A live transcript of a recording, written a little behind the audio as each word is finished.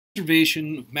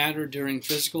Conservation of matter during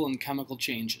physical and chemical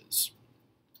changes.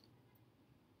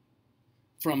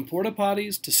 From porta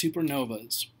potties to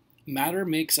supernovas, matter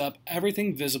makes up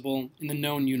everything visible in the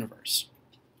known universe.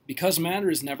 Because matter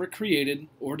is never created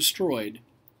or destroyed,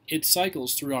 it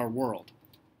cycles through our world.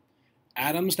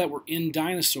 Atoms that were in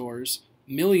dinosaurs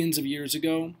millions of years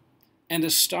ago, and a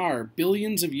star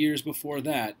billions of years before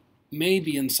that, may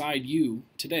be inside you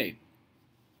today.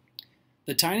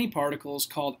 The tiny particles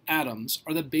called atoms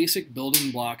are the basic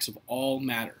building blocks of all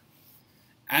matter.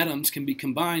 Atoms can be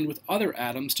combined with other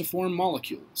atoms to form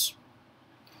molecules.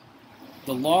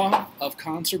 The law of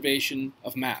conservation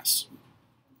of mass.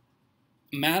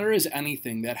 Matter is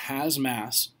anything that has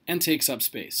mass and takes up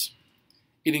space.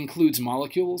 It includes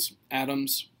molecules,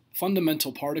 atoms,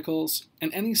 fundamental particles,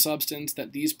 and any substance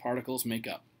that these particles make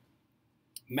up.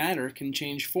 Matter can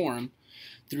change form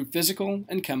through physical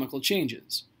and chemical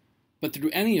changes, but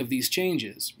through any of these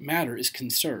changes, matter is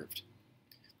conserved.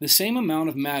 The same amount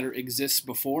of matter exists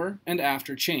before and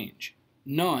after change.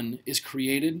 None is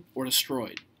created or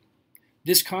destroyed.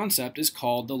 This concept is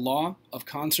called the law of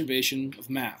conservation of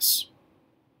mass.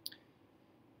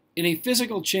 In a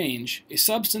physical change, a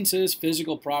substance's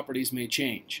physical properties may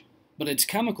change, but its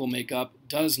chemical makeup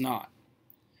does not.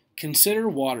 Consider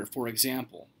water, for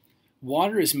example.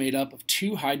 Water is made up of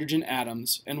 2 hydrogen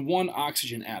atoms and 1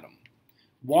 oxygen atom.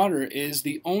 Water is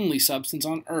the only substance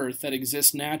on Earth that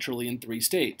exists naturally in 3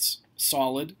 states: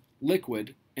 solid,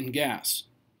 liquid, and gas.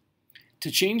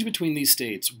 To change between these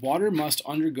states, water must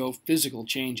undergo physical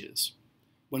changes.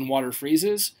 When water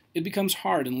freezes, it becomes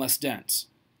hard and less dense,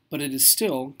 but it is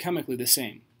still chemically the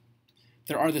same.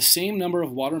 There are the same number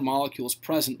of water molecules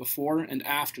present before and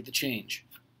after the change.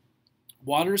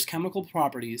 Water's chemical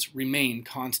properties remain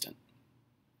constant.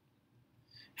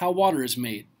 How water is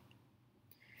made.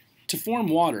 To form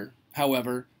water,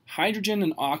 however, hydrogen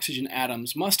and oxygen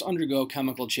atoms must undergo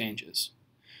chemical changes.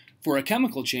 For a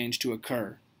chemical change to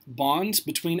occur, bonds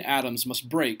between atoms must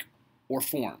break or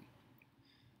form.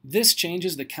 This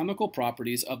changes the chemical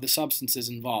properties of the substances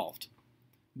involved.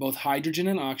 Both hydrogen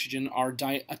and oxygen are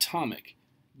diatomic.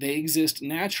 They exist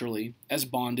naturally as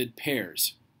bonded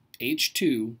pairs,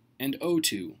 H2 and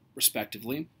O2,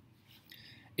 respectively.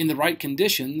 In the right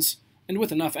conditions, and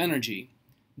with enough energy,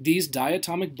 these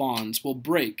diatomic bonds will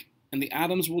break and the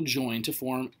atoms will join to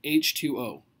form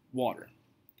H2O, water.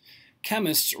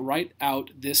 Chemists write out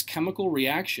this chemical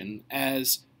reaction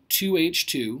as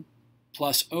 2H2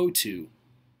 plus O2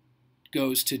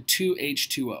 goes to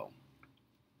 2H2O.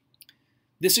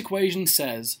 This equation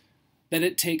says that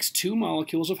it takes 2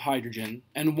 molecules of hydrogen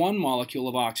and 1 molecule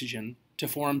of oxygen to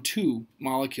form 2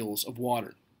 molecules of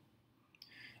water.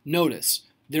 Notice,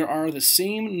 there are the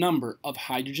same number of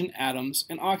hydrogen atoms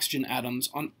and oxygen atoms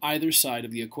on either side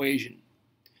of the equation.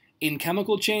 In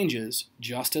chemical changes,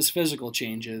 just as physical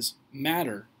changes,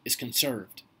 matter is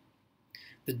conserved.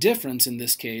 The difference in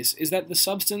this case is that the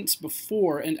substance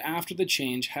before and after the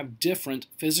change have different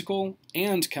physical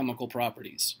and chemical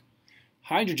properties.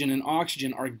 Hydrogen and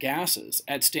oxygen are gases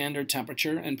at standard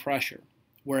temperature and pressure,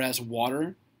 whereas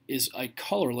water is a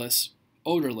colorless,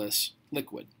 odorless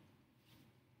liquid.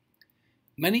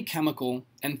 Many chemical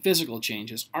and physical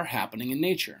changes are happening in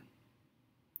nature.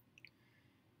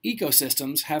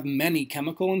 Ecosystems have many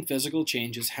chemical and physical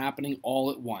changes happening all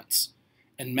at once,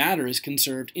 and matter is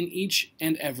conserved in each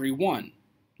and every one,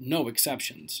 no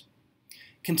exceptions.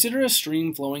 Consider a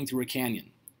stream flowing through a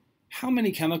canyon. How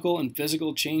many chemical and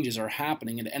physical changes are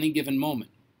happening at any given moment?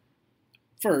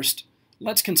 First,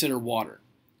 let's consider water.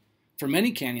 For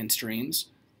many canyon streams,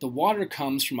 the water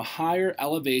comes from higher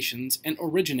elevations and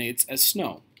originates as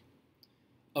snow.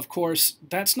 Of course,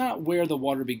 that's not where the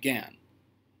water began.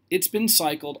 It's been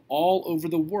cycled all over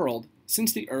the world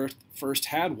since the Earth first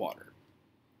had water.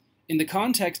 In the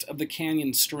context of the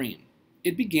canyon stream,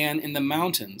 it began in the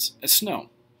mountains as snow.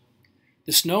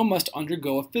 The snow must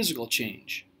undergo a physical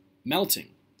change, melting,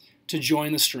 to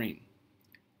join the stream.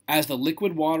 As the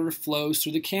liquid water flows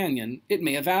through the canyon, it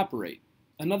may evaporate,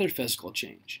 another physical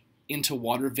change, into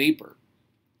water vapor.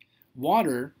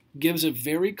 Water gives a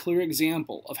very clear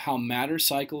example of how matter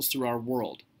cycles through our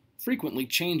world, frequently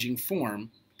changing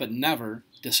form, but never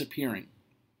disappearing.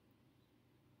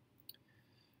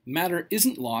 Matter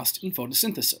isn't lost in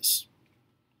photosynthesis.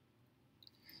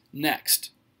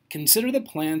 Next, consider the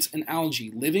plants and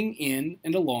algae living in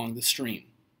and along the stream.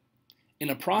 In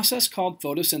a process called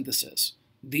photosynthesis,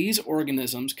 these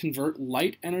organisms convert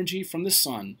light energy from the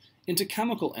sun into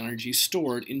chemical energy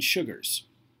stored in sugars.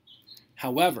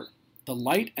 However, the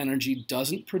light energy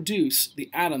doesn't produce the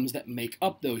atoms that make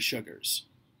up those sugars.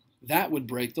 That would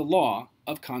break the law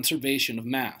of conservation of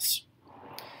mass.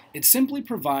 It simply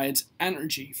provides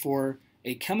energy for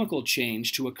a chemical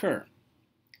change to occur.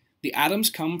 The atoms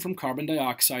come from carbon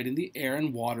dioxide in the air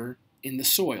and water in the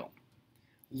soil.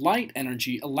 Light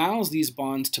energy allows these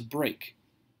bonds to break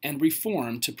and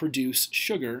reform to produce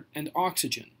sugar and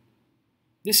oxygen.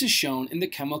 This is shown in the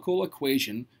chemical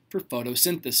equation for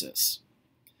photosynthesis.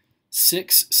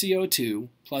 6 CO2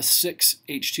 plus 6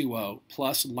 H2O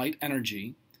plus light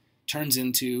energy turns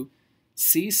into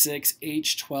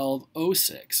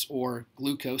C6H12O6, or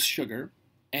glucose sugar,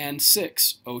 and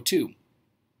 6O2.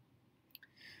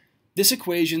 This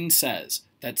equation says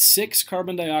that 6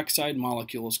 carbon dioxide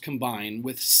molecules combine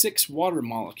with 6 water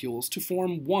molecules to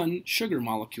form 1 sugar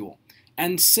molecule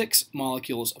and 6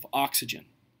 molecules of oxygen.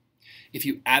 If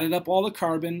you added up all the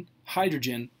carbon,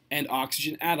 hydrogen, and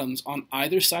oxygen atoms on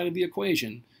either side of the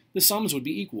equation, the sums would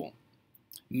be equal.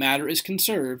 Matter is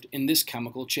conserved in this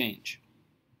chemical change.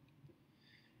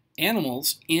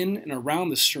 Animals in and around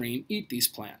the stream eat these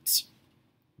plants.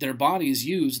 Their bodies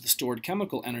use the stored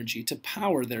chemical energy to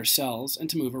power their cells and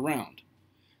to move around.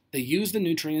 They use the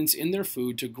nutrients in their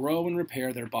food to grow and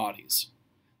repair their bodies.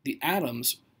 The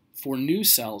atoms for new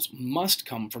cells must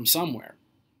come from somewhere.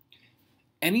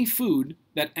 Any food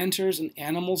that enters an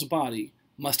animal's body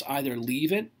must either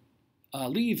leave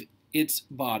its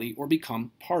body or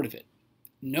become part of it.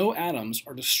 No atoms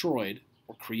are destroyed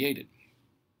or created.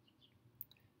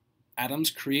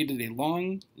 Atoms created a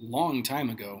long, long time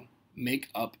ago make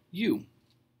up you.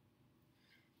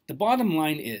 The bottom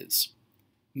line is,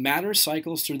 matter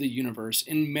cycles through the universe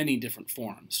in many different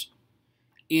forms.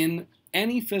 In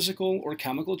any physical or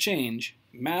chemical change,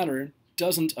 matter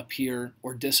doesn't appear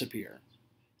or disappear.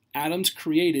 Atoms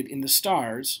created in the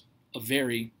stars a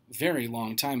very, very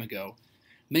long time ago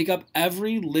make up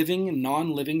every living and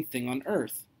non-living thing on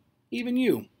Earth, even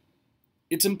you.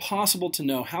 It's impossible to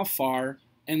know how far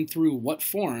and through what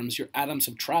forms your atoms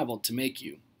have traveled to make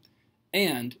you,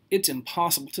 and it's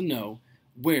impossible to know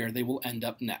where they will end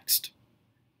up next.